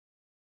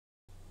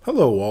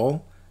Hello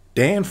all,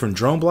 Dan from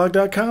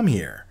Droneblog.com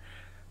here.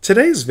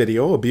 Today's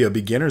video will be a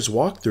beginner's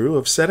walkthrough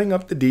of setting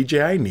up the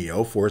DJI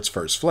Neo for its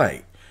first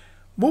flight.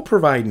 We'll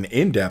provide an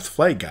in-depth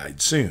flight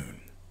guide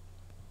soon.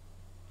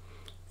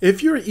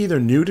 If you're either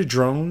new to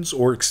drones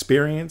or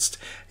experienced,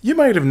 you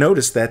might have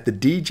noticed that the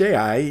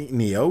DJI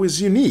Neo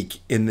is unique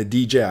in the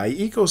DJI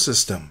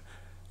ecosystem.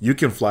 You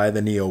can fly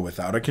the Neo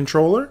without a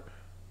controller,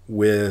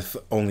 with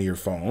only your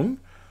phone,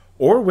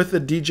 or with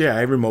the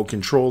DJI remote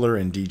controller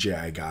and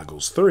DJI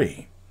Goggles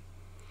 3.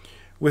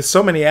 With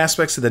so many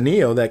aspects of the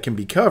Neo that can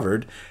be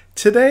covered,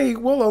 today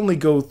we'll only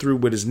go through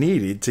what is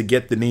needed to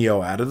get the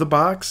Neo out of the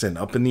box and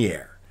up in the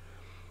air.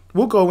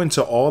 We'll go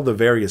into all the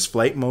various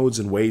flight modes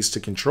and ways to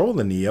control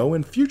the Neo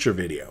in future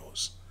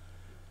videos.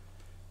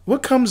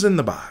 What comes in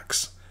the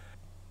box?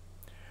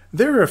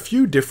 There are a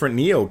few different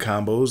Neo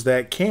combos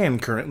that can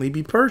currently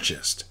be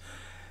purchased.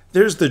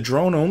 There's the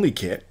drone-only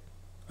kit,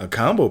 a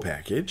combo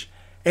package,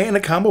 and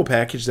a combo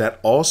package that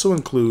also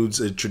includes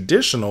a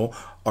traditional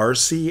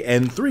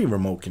RC-N3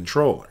 remote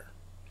controller.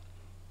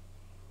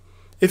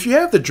 If you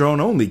have the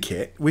drone-only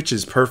kit, which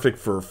is perfect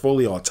for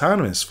fully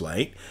autonomous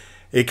flight,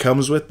 it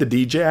comes with the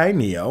DJI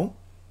Neo,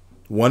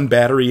 one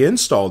battery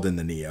installed in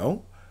the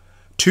Neo,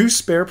 2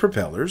 spare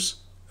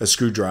propellers, a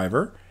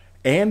screwdriver,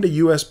 and a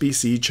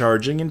USB-C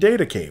charging and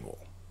data cable.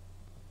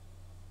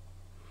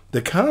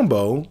 The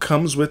combo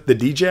comes with the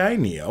DJI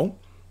Neo,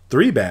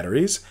 3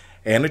 batteries,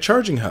 and a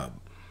charging hub.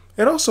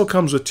 It also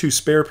comes with 2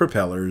 spare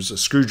propellers, a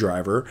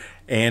screwdriver,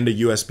 and a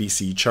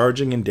USB-C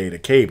charging and data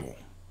cable.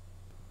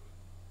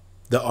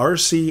 The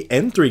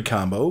RC-N3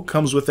 combo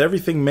comes with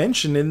everything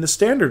mentioned in the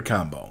standard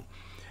combo.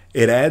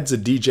 It adds a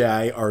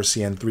DJI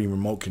RC-N3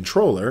 remote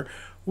controller,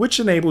 which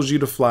enables you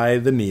to fly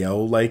the Neo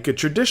like a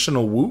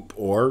traditional whoop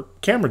or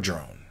camera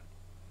drone.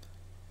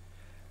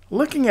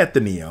 Looking at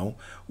the Neo,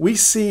 we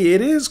see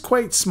it is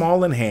quite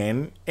small in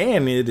hand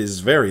and it is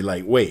very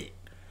lightweight.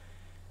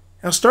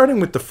 Now starting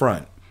with the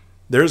front,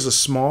 there's a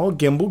small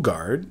gimbal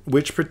guard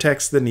which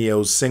protects the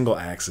Neo's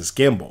single-axis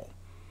gimbal.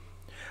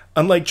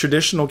 Unlike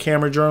traditional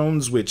camera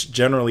drones, which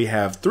generally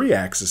have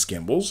 3-axis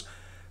gimbals,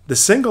 the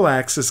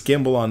single-axis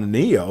gimbal on the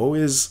Neo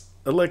is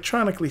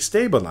electronically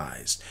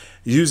stabilized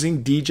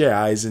using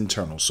DJI's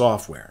internal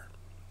software.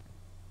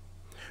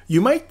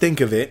 You might think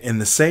of it in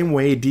the same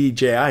way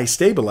DJI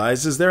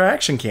stabilizes their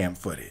action cam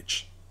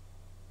footage.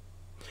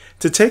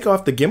 To take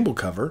off the gimbal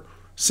cover,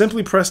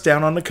 simply press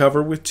down on the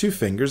cover with 2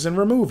 fingers and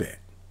remove it.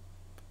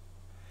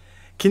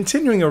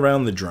 Continuing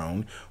around the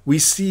drone, we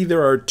see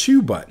there are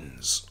 2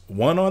 buttons,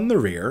 one on the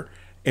rear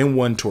and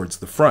one towards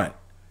the front.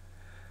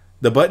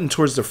 The button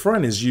towards the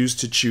front is used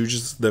to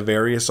choose the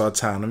various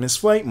autonomous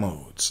flight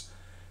modes.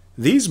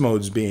 These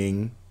modes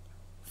being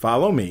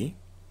Follow Me,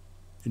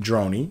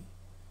 Droney,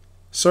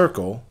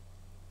 Circle,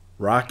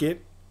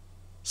 Rocket,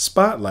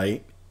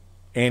 Spotlight,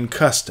 and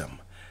Custom.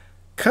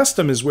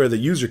 Custom is where the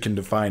user can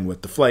define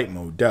what the flight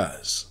mode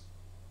does.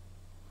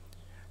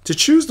 To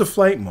choose the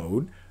flight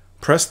mode,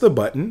 press the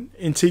button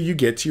until you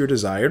get to your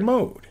desired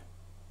mode.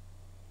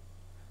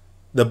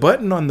 The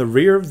button on the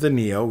rear of the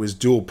Neo is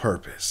dual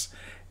purpose.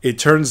 It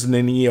turns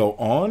the Neo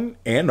on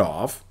and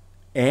off,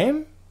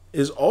 and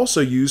is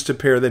also used to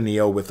pair the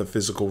Neo with a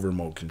physical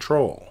remote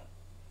control.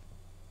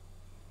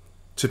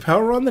 To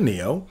power on the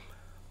Neo,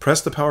 press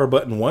the power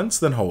button once,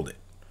 then hold it.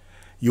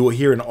 You will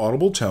hear an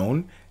audible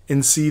tone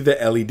and see the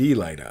LED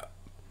light up.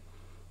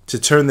 To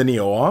turn the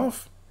Neo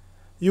off,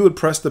 you would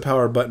press the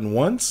power button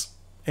once,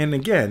 and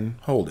again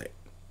hold it.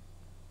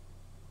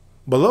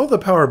 Below the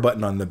power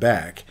button on the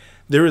back,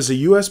 there is a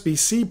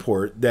USB-C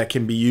port that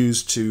can be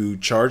used to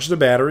charge the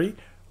battery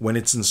when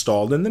it's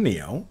installed in the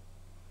Neo,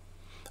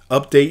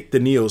 update the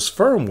Neo's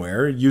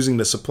firmware using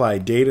the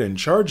supplied data and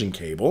charging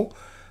cable,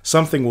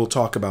 something we'll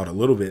talk about a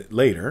little bit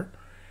later,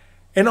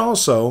 and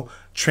also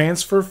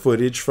transfer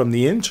footage from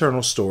the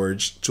internal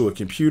storage to a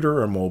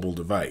computer or mobile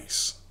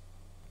device.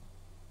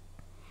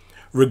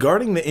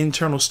 Regarding the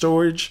internal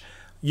storage,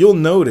 you'll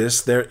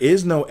notice there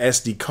is no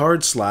SD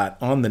card slot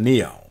on the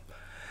Neo.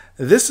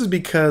 This is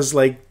because,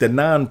 like the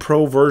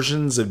non-pro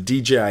versions of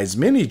DJI's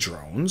mini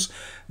drones,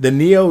 the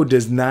Neo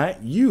does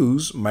not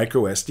use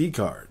micro SD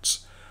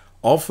cards.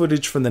 All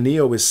footage from the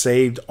Neo is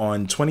saved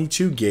on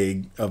 22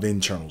 gig of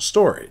internal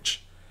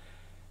storage.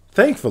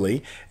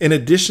 Thankfully, in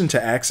addition to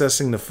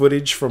accessing the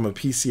footage from a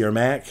PC or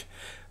Mac,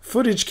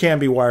 footage can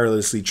be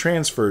wirelessly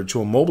transferred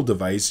to a mobile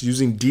device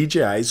using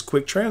DJI's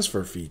quick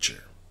transfer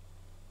feature.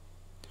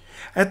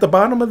 At the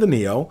bottom of the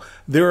Neo,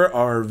 there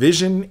are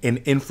vision and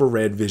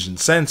infrared vision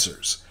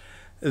sensors.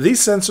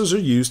 These sensors are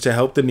used to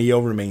help the Neo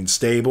remain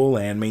stable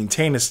and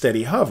maintain a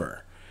steady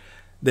hover.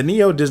 The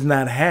Neo does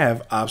not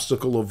have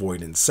obstacle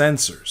avoidance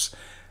sensors.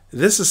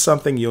 This is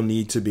something you'll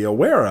need to be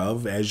aware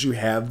of as you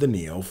have the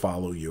Neo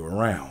follow you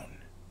around.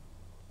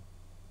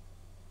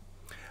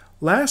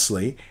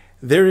 Lastly,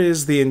 there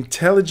is the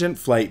Intelligent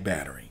Flight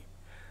Battery.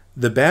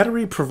 The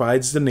battery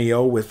provides the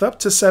Neo with up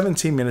to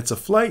 17 minutes of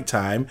flight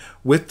time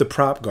with the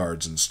prop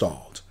guards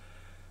installed.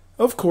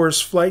 Of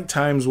course, flight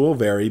times will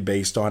vary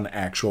based on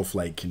actual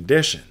flight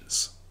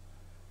conditions.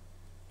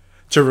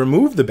 To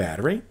remove the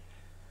battery,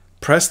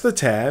 Press the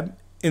tab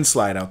and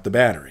slide out the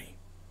battery.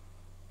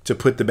 To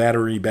put the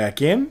battery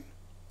back in,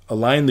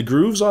 align the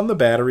grooves on the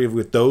battery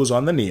with those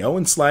on the Neo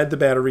and slide the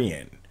battery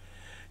in.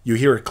 You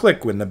hear a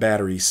click when the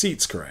battery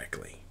seats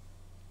correctly.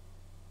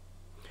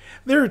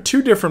 There are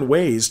two different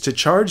ways to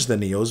charge the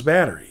Neo's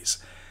batteries.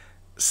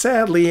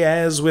 Sadly,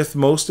 as with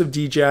most of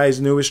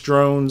DJI's newest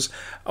drones,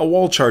 a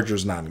wall charger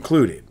is not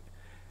included.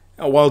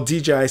 While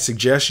DJI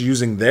suggests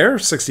using their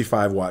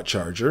 65-watt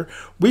charger,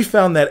 we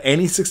found that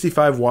any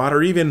 65-watt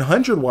or even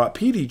 100-watt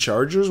PD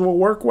chargers will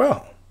work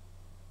well.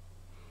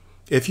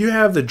 If you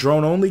have the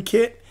drone-only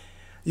kit,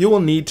 you will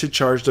need to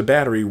charge the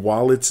battery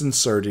while it's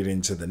inserted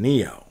into the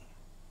Neo.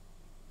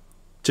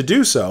 To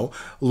do so,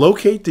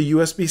 locate the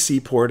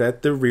USB-C port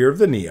at the rear of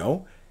the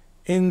Neo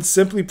and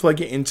simply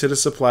plug it into the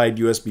supplied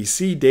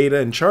USB-C data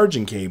and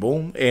charging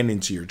cable and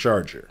into your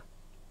charger.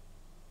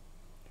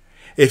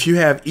 If you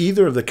have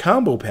either of the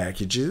combo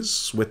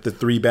packages with the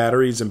 3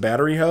 batteries and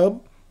battery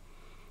hub,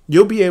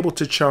 you'll be able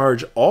to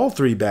charge all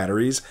 3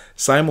 batteries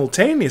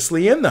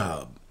simultaneously in the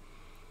hub.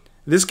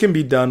 This can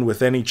be done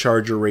with any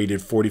charger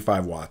rated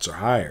 45 watts or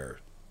higher.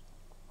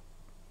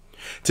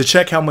 To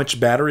check how much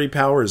battery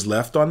power is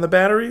left on the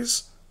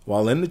batteries,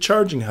 while in the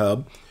charging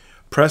hub,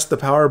 press the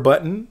power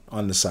button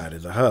on the side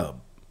of the hub.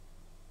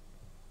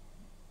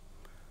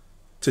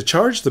 To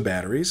charge the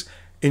batteries,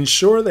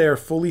 ensure they are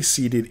fully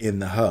seated in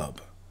the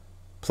hub.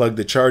 Plug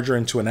the charger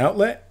into an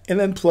outlet and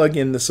then plug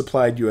in the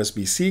supplied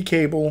USB-C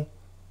cable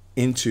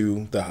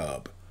into the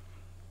hub.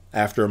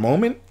 After a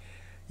moment,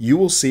 you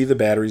will see the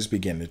batteries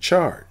begin to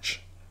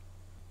charge.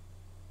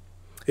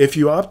 If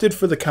you opted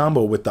for the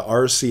combo with the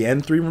RC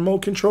N3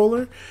 remote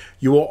controller,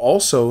 you will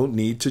also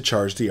need to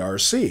charge the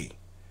RC.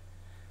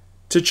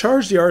 To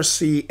charge the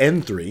RC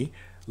N3,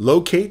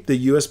 locate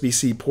the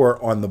USB-C port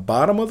on the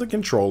bottom of the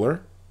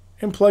controller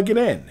and plug it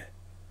in.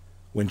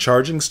 When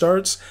charging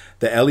starts,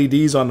 the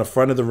LEDs on the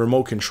front of the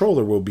remote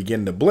controller will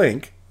begin to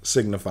blink,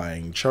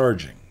 signifying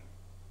charging.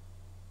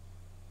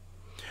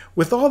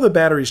 With all the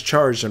batteries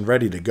charged and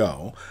ready to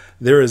go,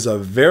 there is a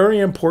very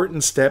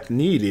important step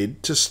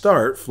needed to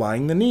start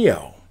flying the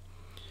Neo.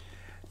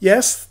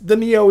 Yes, the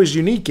Neo is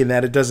unique in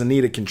that it doesn't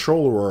need a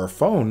controller or a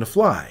phone to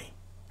fly.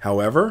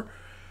 However,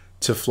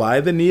 to fly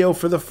the Neo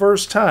for the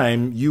first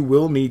time, you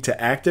will need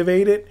to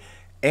activate it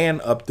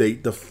and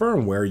update the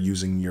firmware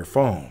using your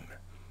phone.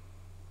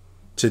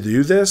 To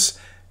do this,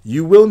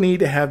 you will need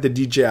to have the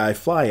DJI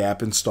Fly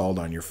app installed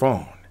on your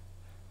phone.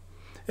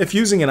 If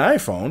using an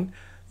iPhone,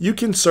 you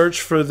can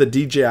search for the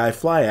DJI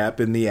Fly app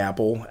in the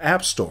Apple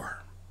App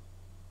Store.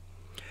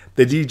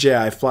 The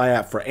DJI Fly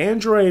app for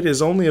Android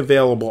is only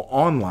available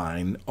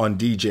online on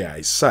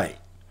DJI's site.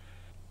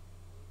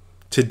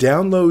 To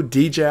download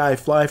DJI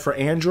Fly for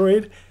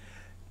Android,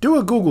 do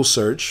a Google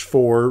search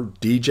for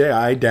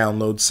DJI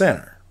Download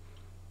Center.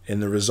 In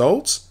the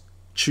results,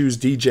 choose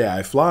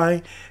DJI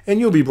Fly and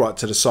you'll be brought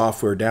to the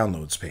software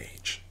downloads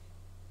page.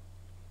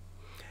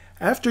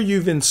 After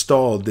you've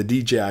installed the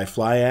DJI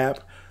Fly app,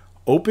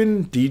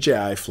 open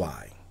DJI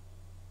Fly.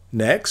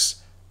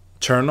 Next,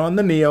 turn on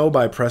the Neo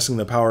by pressing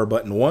the power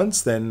button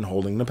once, then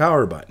holding the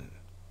power button.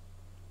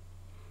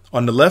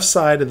 On the left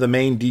side of the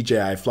main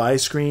DJI Fly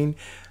screen,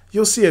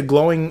 you'll see a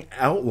glowing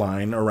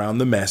outline around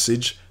the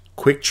message,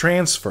 Quick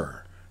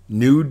Transfer,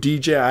 New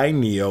DJI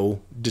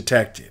Neo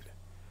Detected.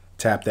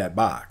 Tap that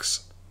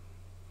box.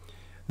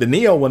 The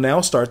Neo will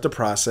now start the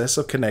process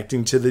of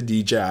connecting to the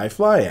DJI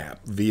Fly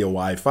app via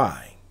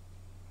Wi-Fi.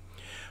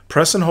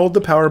 Press and hold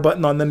the power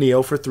button on the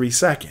Neo for 3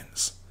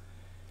 seconds.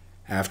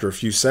 After a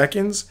few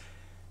seconds,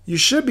 you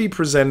should be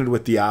presented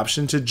with the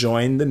option to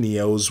join the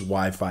Neo's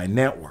Wi-Fi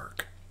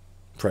network.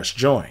 Press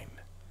Join.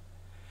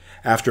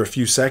 After a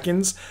few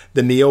seconds,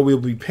 the Neo will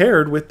be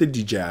paired with the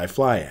DJI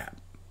Fly app.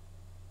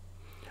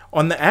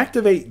 On the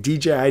Activate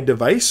DJI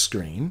Device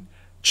screen,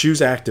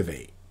 choose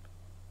Activate.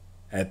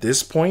 At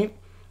this point,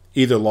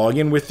 either log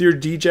in with your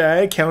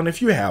DJI account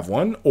if you have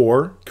one,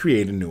 or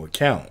create a new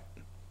account.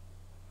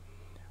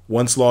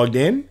 Once logged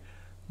in,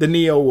 the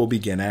Neo will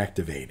begin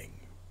activating.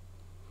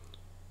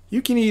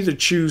 You can either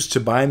choose to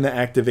bind the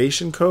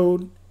activation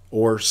code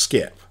or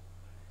skip.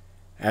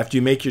 After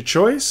you make your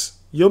choice,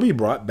 you'll be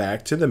brought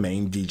back to the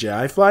main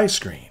DJI Fly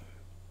screen.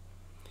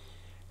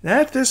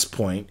 At this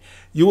point,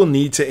 you will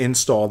need to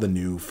install the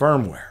new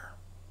firmware.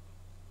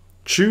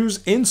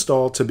 Choose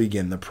Install to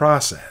begin the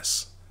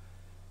process.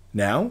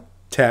 Now,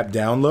 tap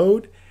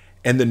Download,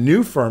 and the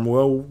new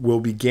firmware will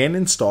begin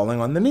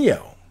installing on the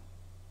Neo.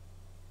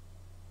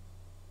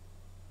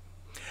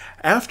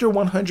 After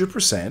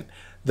 100%,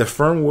 the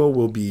firmware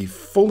will be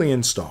fully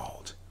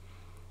installed.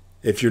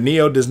 If your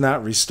Neo does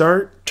not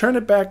restart, turn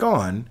it back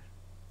on,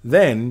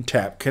 then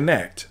tap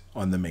Connect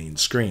on the main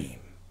screen.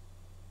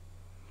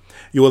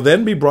 You will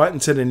then be brought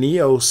into the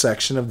Neo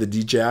section of the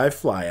DJI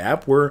Fly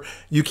app, where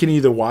you can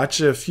either watch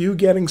a few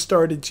getting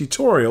started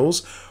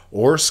tutorials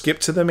or skip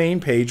to the main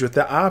page with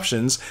the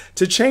options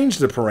to change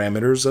the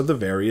parameters of the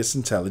various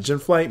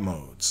intelligent flight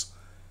modes.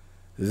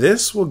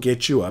 This will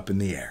get you up in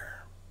the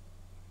air.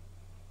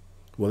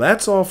 Well,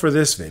 that's all for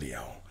this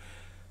video.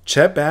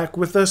 Check back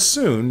with us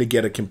soon to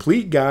get a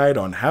complete guide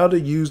on how to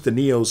use the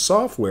Neo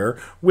software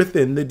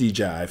within the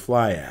DJI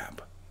Fly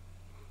app.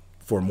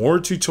 For more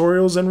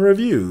tutorials and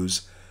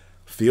reviews,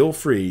 feel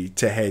free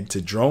to head to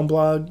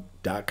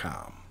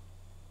droneblog.com.